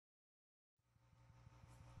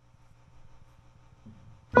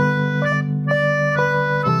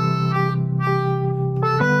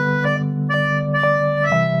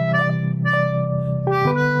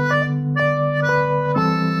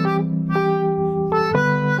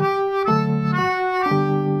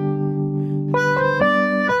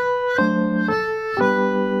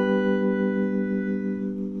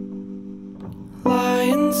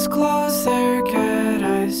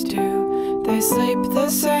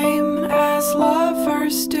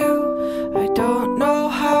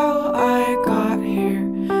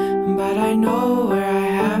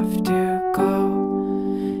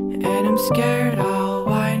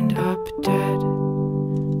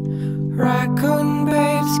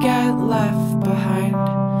dreams get left behind.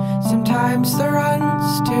 Sometimes the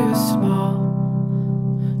run's too small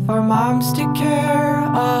for moms to care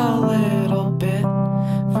a little bit,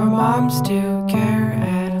 for moms to care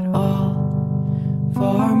at all,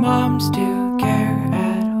 for moms to care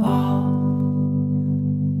at all.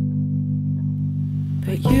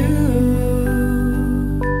 But you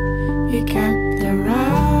kept the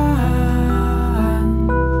run.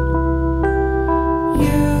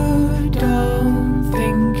 You don't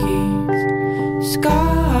think he's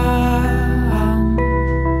gone.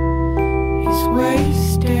 He's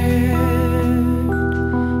wasted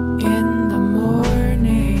in the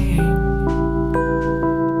morning.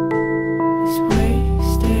 He's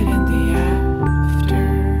wasted in the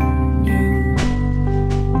afternoon.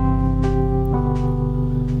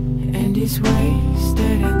 And he's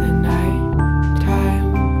wasted in the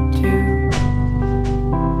nighttime too.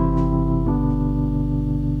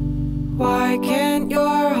 Why can't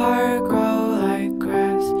your heart grow like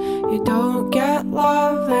grass? You don't get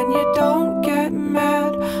love and you don't get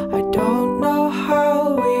mad. I don't know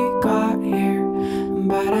how we got here,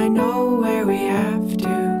 but I know where we have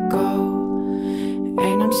to go.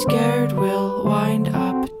 And I'm scared we'll wind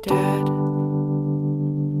up dead.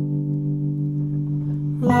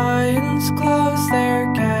 Lions close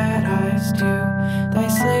their cat eyes too. They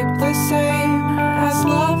sleep the same as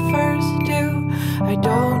lovers do. I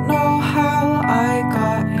don't